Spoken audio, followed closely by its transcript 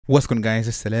What's going on, guys?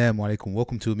 Assalamu alaikum.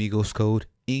 Welcome to Amigoscode.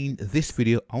 In this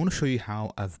video, I want to show you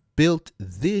how I've built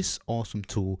this awesome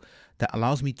tool that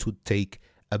allows me to take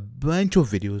a bunch of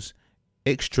videos,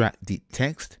 extract the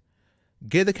text,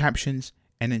 get the captions,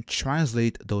 and then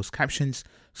translate those captions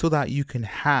so that you can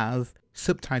have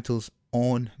subtitles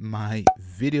on my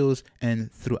videos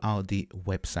and throughout the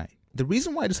website. The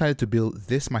reason why I decided to build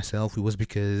this myself was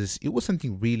because it was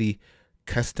something really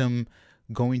custom,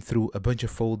 going through a bunch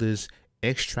of folders,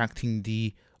 extracting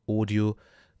the audio,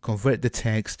 convert the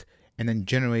text, and then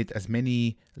generate as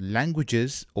many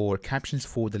languages or captions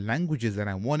for the languages that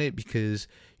I wanted, because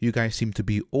you guys seem to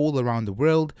be all around the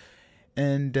world.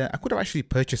 And I could have actually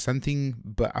purchased something,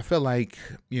 but I felt like,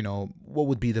 what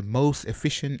would be the most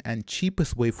efficient and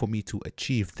cheapest way for me to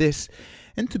achieve this?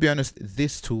 And to be honest,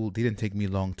 this tool didn't take me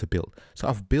long to build. So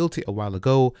I've built it a while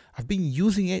ago. I've been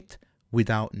using it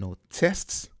without no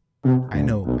tests. I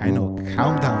know,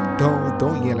 calm down,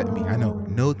 don't yell at me. I know,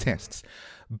 no tests.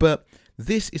 But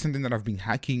this is something that I've been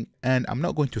hacking, and I'm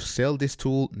not going to sell this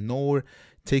tool nor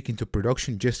take into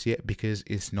production just yet because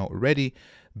it's not ready.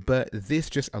 But this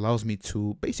just allows me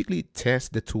to basically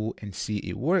test the tool and see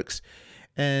it works.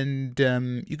 And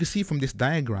you can see from this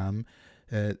diagram,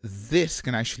 this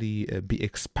can actually be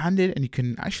expanded, and you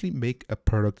can actually make a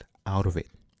product out of it.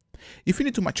 If you're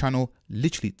new to my channel,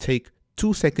 literally take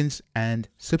 2 seconds and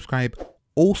subscribe.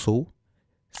 Also,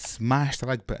 smash the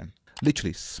like button.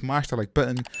 Literally smash the like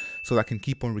button so that I can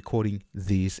keep on recording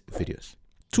these videos.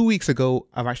 2 weeks ago,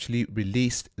 I've actually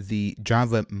released the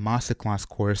Java Masterclass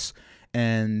course,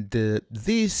 and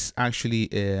this actually,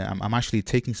 I'm actually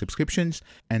taking subscriptions,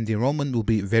 and the enrollment will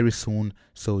be very soon.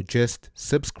 So just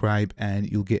subscribe and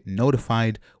you'll get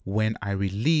notified when I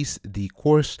release the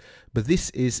course. But this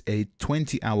is a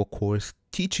 20-hour course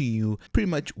teaching you pretty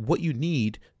much what you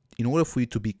need in order for you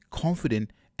to be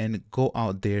confident and go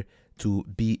out there to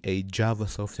be a Java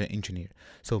software engineer.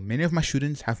 So many of my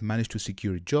students have managed to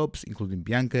secure jobs, including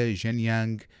Bianca,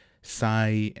 Zhenyang,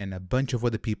 Sai, and a bunch of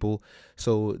other people.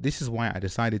 So this is why I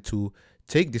decided to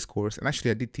take this course. And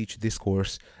actually, I did teach this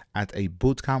course at a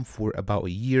bootcamp for about a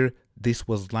year. This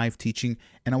was live teaching,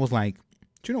 and I was like,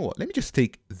 do you know what? Let me just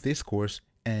take this course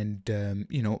and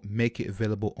make it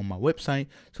available on my website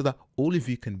so that all of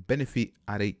you can benefit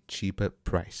at a cheaper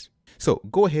price. So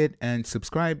go ahead and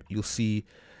subscribe. You'll see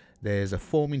there's a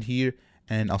form in here,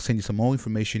 and I'll send you some more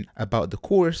information about the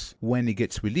course when it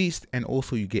gets released, and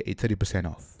also you get a 30%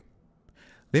 off.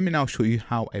 Let me now show you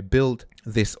how I built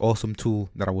this awesome tool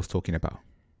that I was talking about.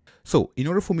 So in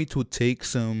order for me to take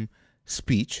some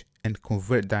speech and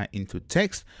convert that into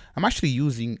text, I'm actually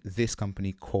using this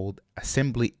company called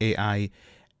AssemblyAI.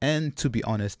 And to be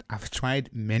honest, I've tried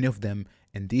many of them,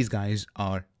 and these guys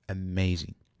are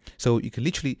amazing. So you can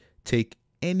literally take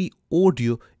any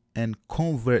audio and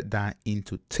convert that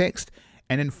into text,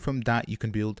 and then from that you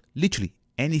can build literally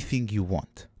anything you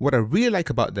want. What I really like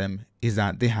about them is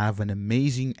that they have an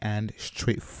amazing and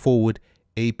straightforward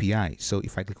API. So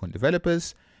if I click on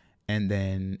developers and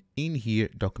then in here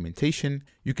documentation,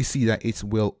 you can see that it's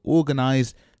well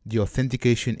organized. The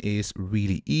authentication is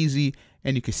really easy,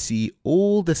 and you can see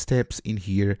all the steps in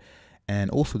here. And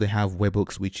also they have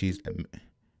webhooks, which is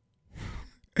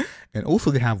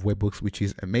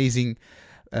amazing.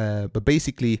 But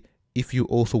basically, if you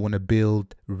also want to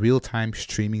build real-time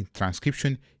streaming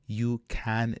transcription, you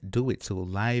can do it. So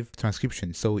live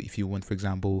transcription. So if you want, for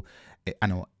example,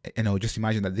 just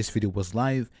imagine that this video was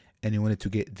live and you wanted to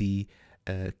get the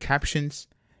captions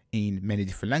in many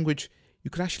different languages, you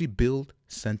could actually build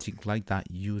something like that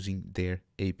using their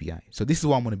API. So this is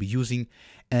what I'm going to be using.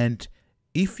 And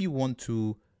if you want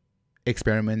to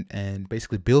experiment and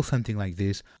basically build something like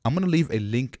this, I'm going to leave a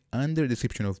link under the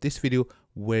description of this video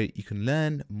where you can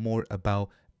learn more about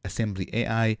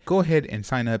AssemblyAI. Go ahead and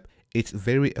sign up. It's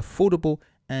very affordable,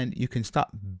 and you can start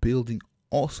building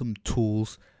awesome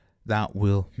tools that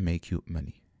will make you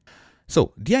money.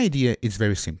 So the idea is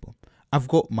very simple. I've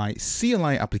got my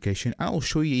CLI application, and I'll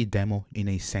show you a demo in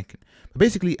a second. But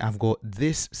basically, I've got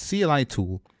this CLI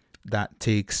tool that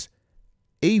takes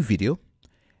a video,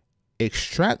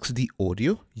 extracts the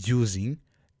audio using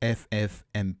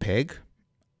FFmpeg.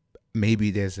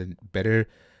 Maybe there's a better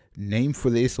name for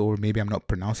this, or maybe I'm not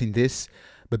pronouncing this,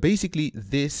 but basically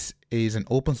this is an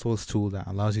open source tool that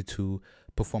allows you to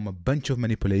perform a bunch of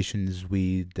manipulations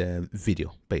with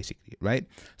video, basically, right?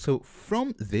 So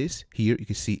from this here, you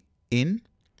can see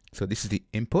so this is the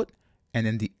input, and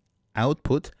then the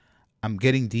output, I'm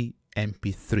getting the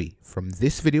MP3. From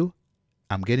this video,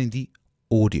 I'm getting the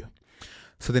audio.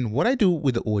 So then what I do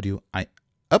with the audio, I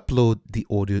upload the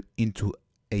audio into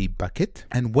a bucket,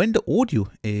 and when the audio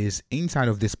is inside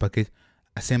of this bucket,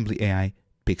 AssemblyAI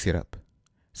picks it up.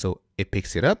 So it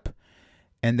picks it up,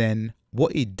 and then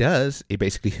what it does, it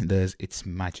basically does its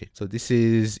magic. So this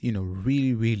is, you know,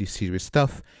 really, really serious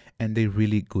stuff, and they're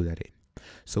really good at it.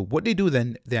 So what they do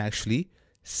then, they actually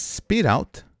spit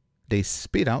out the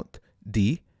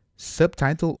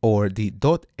subtitle or the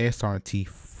 .srt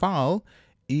file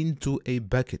into a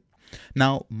bucket.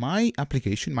 Now, my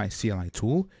application, my CLI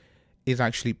tool, is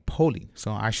actually polling.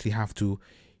 So I actually have to,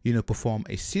 you know, perform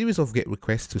a series of GET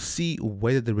requests to see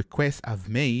whether the request I've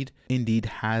made indeed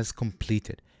has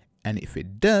completed. And if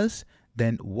it does,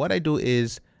 then what I do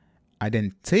is I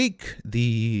then take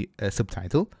the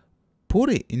subtitle, put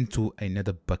it into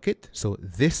another bucket. So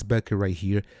this bucket right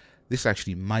here, this is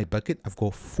actually my bucket. I've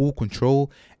got full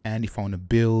control. And if I want to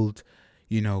build,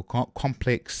 you know,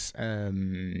 complex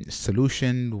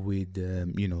solution with,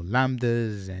 you know,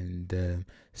 lambdas and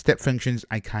step functions,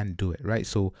 I can do it, right?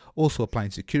 So also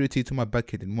applying security to my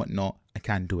bucket and whatnot, I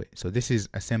can do it. So this is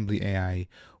AssemblyAI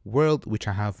world, which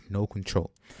I have no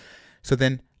control. So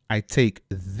then I take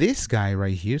this guy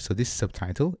right here, so this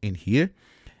subtitle in here,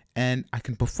 and I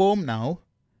can perform now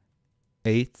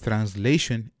a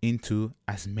translation into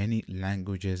as many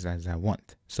languages as I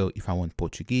want. So if I want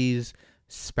Portuguese,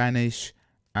 Spanish,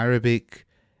 Arabic,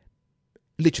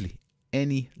 literally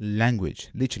any language,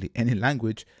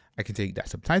 I can take that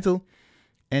subtitle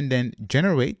and then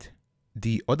generate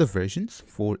the other versions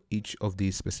for each of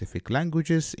these specific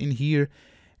languages in here,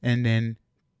 and then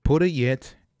put it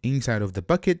yet inside of the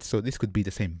bucket. So this could be the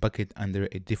same bucket under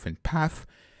a different path,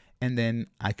 and then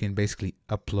I can basically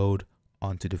upload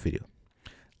onto the video.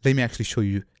 Let me actually show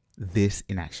you this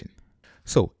in action.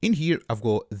 So in here, I've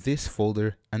got this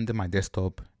folder under my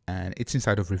desktop, and it's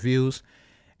inside of reviews,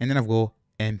 and then I've got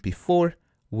MP4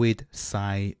 with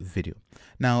Sci video.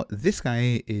 Now this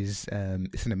guy is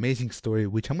it's an amazing story,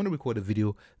 which I'm going to record a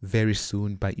video very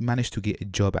soon, but he managed to get a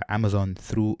job at Amazon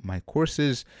through my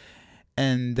courses.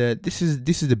 And this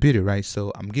is the beauty, right?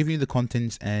 So I'm giving you the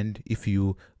contents, and if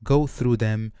you go through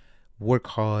them, work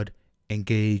hard,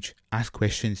 engage, ask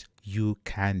questions, you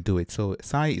can do it. So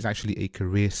Sai is actually a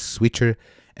career switcher,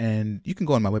 and you can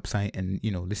go on my website and,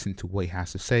 you know, listen to what he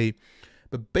has to say.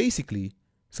 But basically,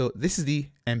 so this is the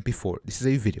MP4. This is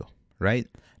a video, right?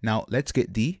 Now let's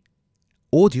get the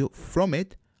audio from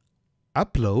it,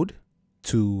 upload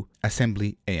to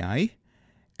AssemblyAI,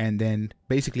 and then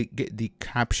basically get the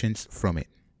captions from it.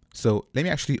 So let me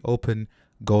actually open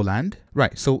Goland.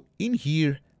 Right, so in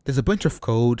here, there's a bunch of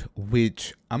code,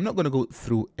 which I'm not going to go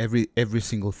through every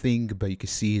single thing, but you can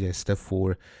see there's stuff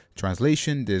for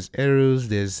translation, there's errors,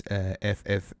 there's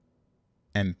ffmpeg.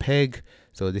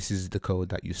 So this is the code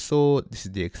that you saw. This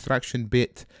is the extraction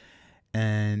bit,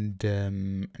 and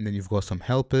then you've got some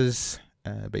helpers,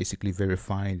 basically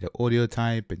verifying the audio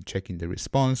type and checking the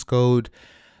response code.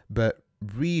 But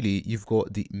really, you've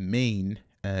got the main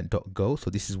 .go. So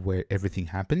this is where everything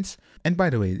happens. And by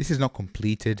the way, this is not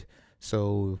completed.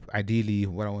 So ideally,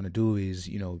 what I want to do is,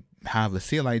 you know, have a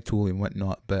CLI tool and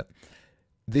whatnot, but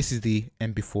this is the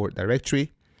MP4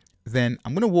 directory. Then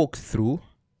I'm going to walk through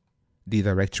the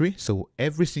directory. So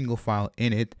every single file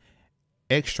in it,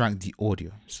 extract the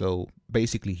audio. So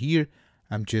basically here,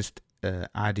 I'm just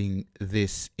adding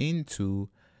this into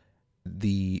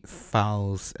the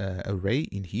files array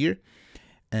in here,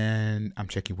 and I'm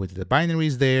checking whether the binary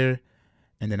is there,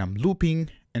 and then I'm looping,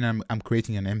 and I'm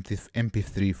creating an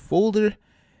MP3 folder,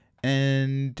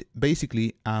 and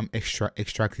basically I'm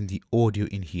extracting the audio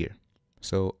in here.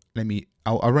 So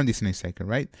I'll run this in a second,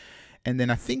 right? And then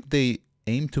I think they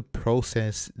aim to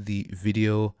process the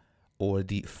video or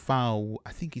the file.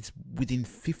 I think it's within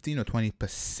 15 or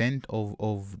 20%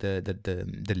 of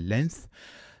the length.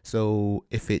 So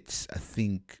if it's, I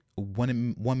think,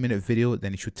 1 minute video,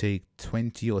 then it should take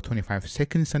 20 or 25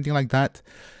 seconds, something like that.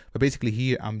 But basically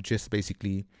here, I'm just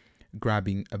basically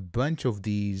grabbing a bunch of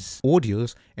these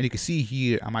audios, and you can see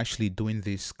here, I'm actually doing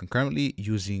this concurrently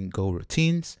using Go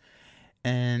routines.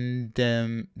 And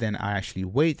then I actually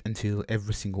wait until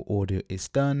every single audio is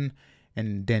done.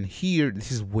 And then here,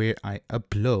 this is where I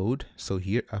upload. So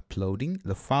here, uploading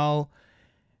the file.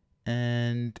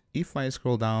 And if I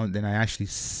scroll down, then I actually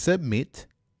submit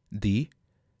the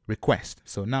request.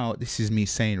 So now this is me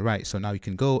saying, right, so now you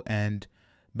can go and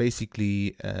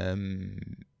basically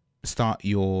start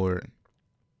your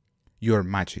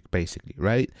magic, basically,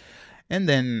 right? And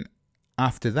then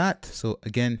after that, so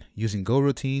again, using Go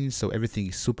routines, so everything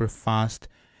is super fast.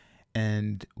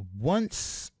 And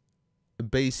once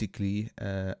basically,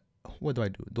 what do?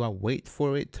 Do I wait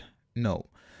for it? No.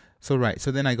 So right, so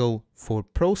then I go for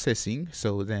processing.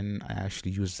 So then I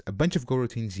actually use a bunch of Go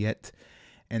routines yet,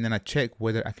 and then I check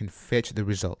whether I can fetch the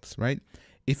results, right?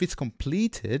 If it's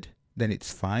completed, then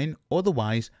it's fine.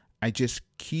 Otherwise, I just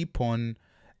keep on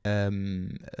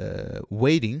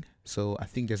waiting. So I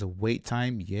think there's a wait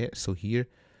time. Yeah, so here,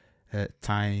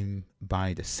 time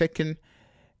by the second.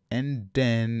 And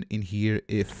then in here,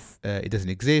 if it doesn't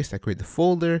exist, I create the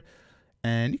folder,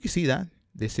 and you can see that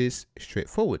this is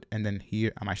straightforward. And then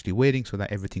here, I'm actually waiting so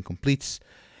that everything completes.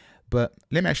 But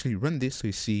let me actually run this so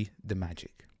you see the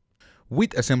magic.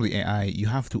 With AssemblyAI, you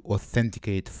have to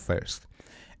authenticate first.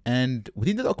 And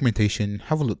within the documentation,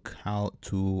 have a look how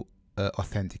to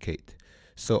authenticate.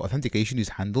 So authentication is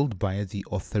handled by the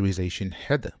authorization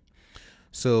header.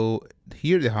 So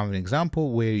here they have an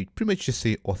example where you pretty much just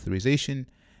say authorization,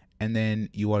 and then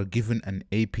you are given an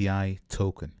API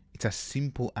token. It's as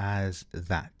simple as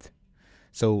that.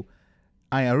 So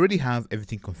I already have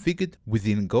everything configured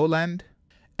within Goland.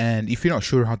 And if you're not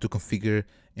sure how to configure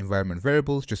environment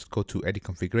variables, just go to edit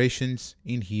configurations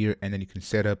in here, and then you can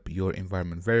set up your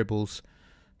environment variables.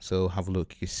 So have a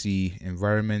look, you can see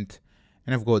environment,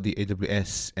 and I've got the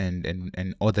AWS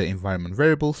and other environment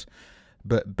variables.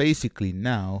 But basically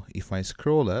now, if I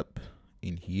scroll up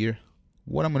in here,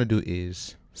 what I'm going to do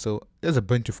is, so there's a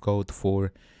bunch of code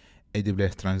for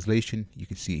AWS translation. You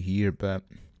can see here, but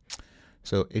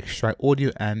so extract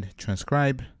audio and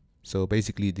transcribe. So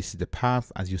basically this is the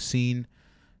path as you've seen.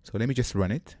 So let me just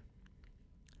run it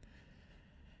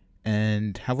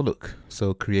and have a look.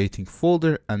 So creating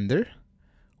folder under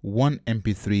one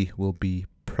MP3 will be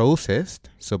processed.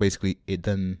 So basically it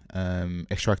done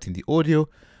extracting the audio.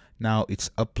 Now it's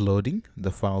uploading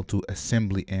the file to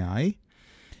AssemblyAI.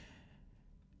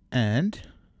 And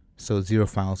so 0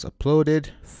 files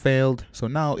uploaded, failed. So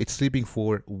now it's sleeping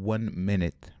for 1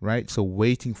 minute, right? So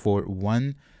waiting for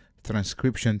one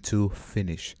transcription to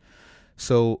finish.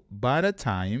 So by the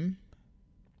time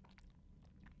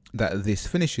that this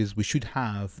finishes, we should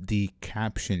have the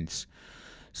captions.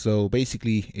 So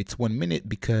basically it's 1 minute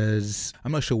because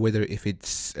I'm not sure whether if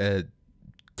it's 30%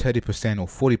 or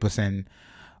 40%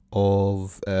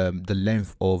 of the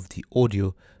length of the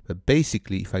audio. But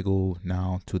basically if I go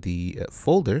now to the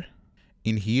folder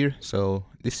in here, so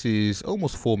this is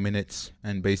almost 4 minutes,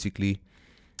 and basically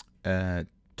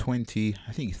 20,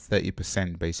 I think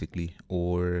 30% basically,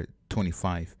 or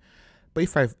 25. But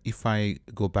if I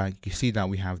go back, you see that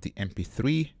we have the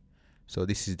MP3. So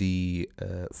this is the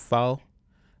file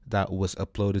that was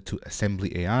uploaded to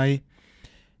AssemblyAI,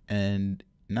 and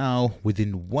now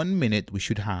within 1 minute we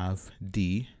should have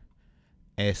the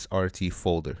SRT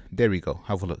folder. There we go,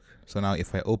 have a look. So now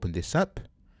if I open this up,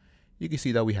 you can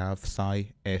see that we have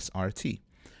SRT.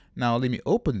 Now let me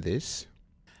open this,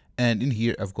 and in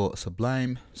here I've got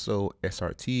Sublime, so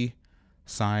SRT,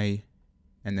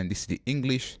 and then this is the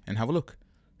English, and have a look.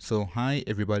 So hi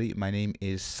everybody, my name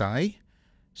is Sai.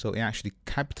 So it actually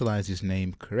capitalized his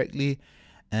name correctly,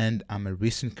 and I'm a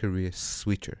recent career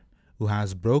switcher who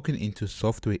has broken into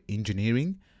software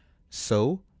engineering.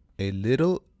 So a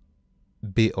little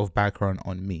bit of background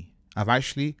on me. I've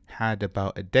actually had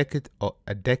about a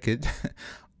decade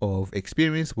of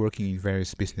experience working in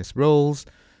various business roles,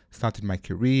 started my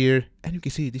career, and you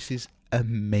can see this is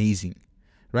amazing,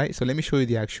 right? So let me show you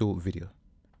the actual video.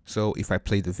 So if I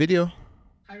play the video.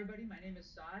 Hi everybody, my name is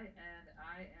Sai, and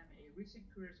I am a recent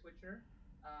career switcher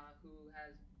who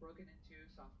has broken into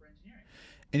software engineering.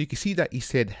 And you can see that he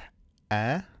said,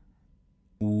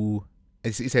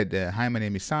 he said, hi, my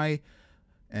name is Sai,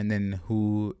 and then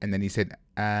and then he said,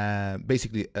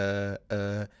 basically,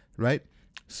 right?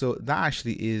 So that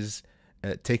actually is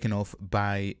taken off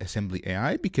by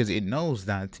AssemblyAI, because it knows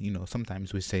that, you know,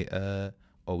 sometimes we say,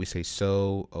 or we say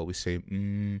so, or we say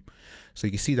so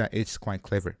you can see that it's quite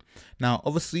clever. Now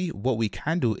obviously what we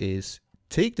can do is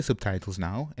take the subtitles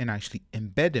now and actually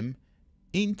embed them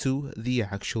into the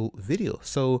actual video.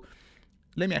 So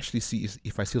let me actually see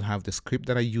if I still have the script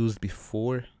that I used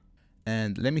before,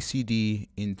 and let me cd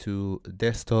into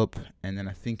desktop, and then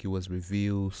I think it was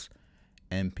reviews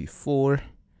mp4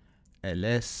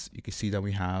 ls. You can see that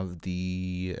we have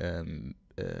the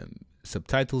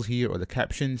subtitles here, or the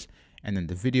captions, and then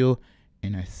the video,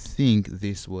 and I think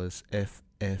this was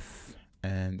FF,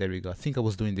 and there we go. I think I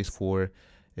was doing this for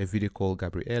a video called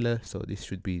Gabriella, so this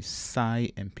should be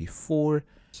Sai mp4,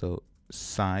 so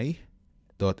Sai.srt,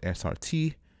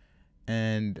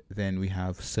 and then we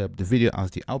have sub the video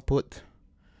as the output.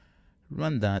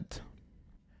 Run that,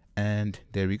 and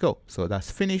there we go. So that's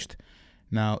finished.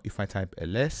 Now if I type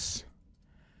ls,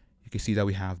 you can see that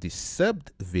we have the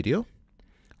subbed video.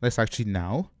 Let's actually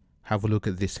now have a look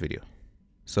at this video.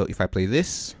 So if I play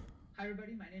this, hi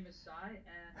everybody, my name is Sai,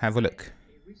 and have a look.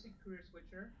 I am a recent career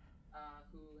switcher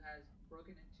who has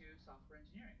broken into software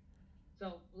engineering.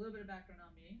 So a little bit of background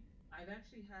on me. I I've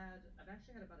actually had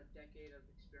about a decade of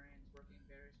experience working in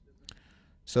various business.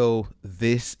 So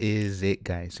this is it,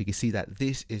 guys. So you can see that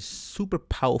this is super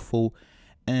powerful,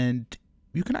 and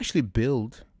you can actually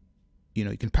build,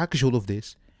 you can package all of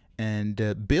this and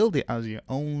build it as your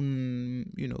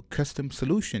own, custom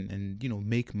solution, and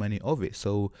make money of it.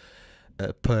 So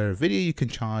per video you can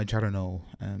charge, I don't know,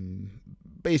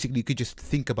 basically you could just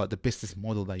think about the business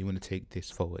model that you want to take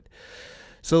this forward.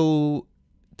 So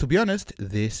to be honest,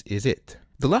 this is it.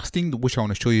 The last thing which I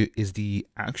want to show you is the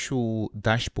actual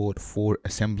dashboard for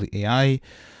AssemblyAI.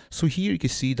 So here you can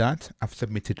see that I've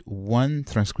submitted one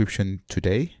transcription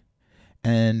today,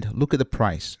 and look at the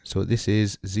price. So this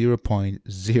is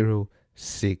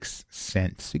 0.06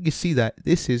 cents. You can see that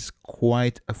this is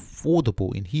quite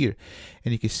affordable in here,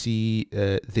 and you can see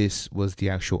this was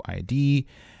the actual ID,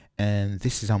 and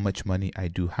this is how much money I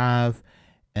do have,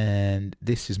 and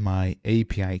this is my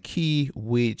API key,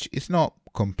 which is not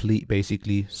complete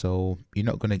basically, so you're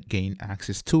not going to gain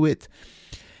access to it.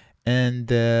 And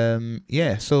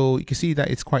yeah, so you can see that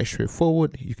it's quite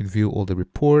straightforward. You can view all the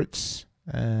reports.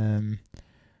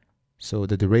 So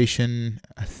the duration,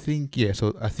 I think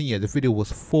the video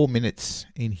was 4 minutes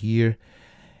in here,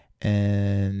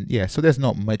 and yeah, so there's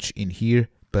not much in here,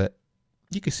 but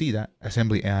you can see that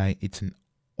AssemblyAI, it's an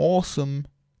awesome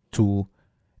tool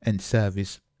and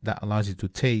service that allows you to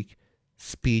take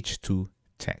speech to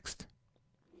text.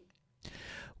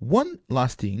 One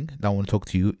last thing that I want to talk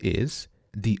to you is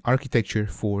the architecture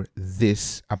for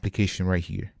this application right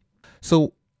here.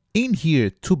 So in here,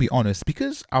 to be honest,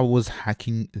 because I was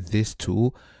hacking this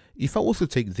tool, if I also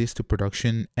take this to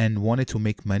production and wanted to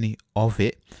make money of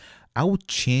it, I would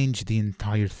change the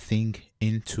entire thing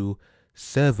into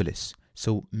serverless.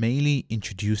 So mainly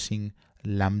introducing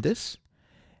lambdas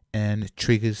and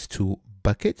triggers to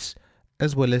buckets,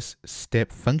 as well as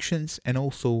step functions, and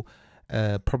also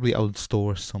probably I would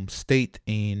store some state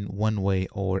in one way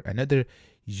or another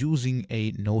using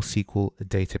a NoSQL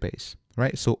database,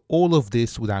 right? So all of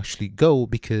this would actually go,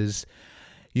 because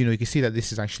you can see that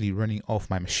this is actually running off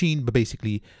my machine, but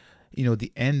basically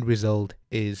the end result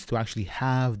is to actually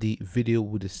have the video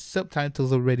with the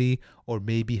subtitles already, or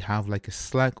maybe have like a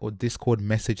Slack or Discord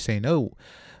message saying, oh,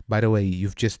 by the way,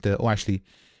 you've just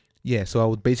so I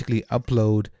would basically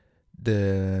upload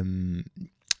the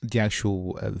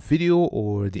actual video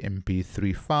or the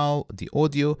MP3 file, the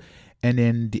audio, and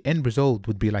then the end result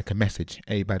would be like a message.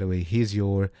 Hey, by the way, here's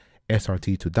your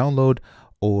SRT to download,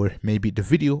 or maybe the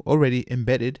video already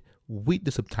embedded with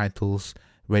the subtitles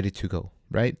ready to go,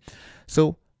 right?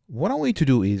 So what I want you to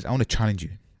do is I want to challenge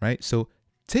you, right? So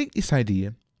take this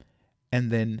idea and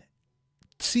then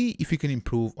see if you can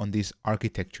improve on this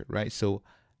architecture, right? So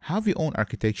have your own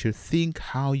architecture, think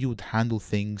how you would handle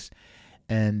things,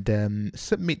 and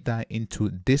submit that into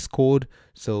Discord.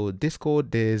 So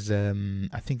Discord, there's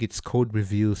I think it's Code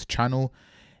Reviews channel,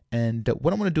 and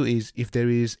what I'm going to do is, if there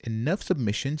is enough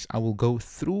submissions, I will go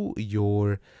through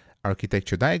your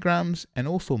architecture diagrams and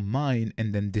also mine,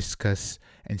 and then discuss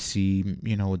and see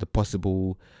the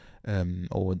possible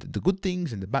or the good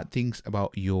things and the bad things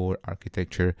about your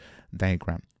architecture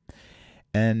diagram.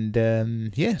 And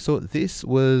yeah, so this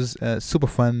was super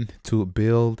fun to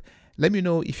build. Let me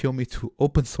know if you want me to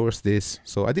open source this.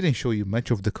 So I didn't show you much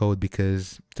of the code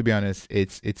because, to be honest,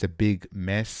 it's a big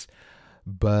mess.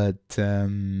 But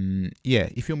yeah,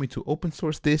 if you want me to open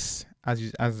source this,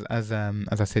 as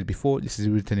I said before, this is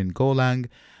written in Golang.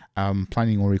 I'm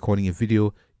planning on recording a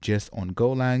video just on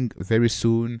Golang very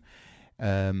soon.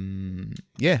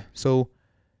 Yeah, so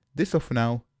this all for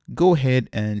now. Go ahead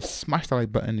and smash the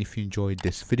like button if you enjoyed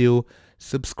this video,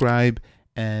 subscribe,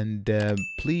 and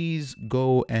please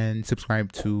go and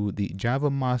subscribe to the Java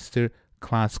Master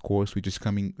class course, which is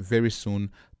coming very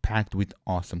soon, packed with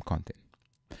awesome content.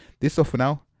 This is all for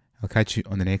now. I'll catch you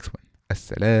on the next one.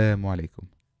 Assalamu alaikum.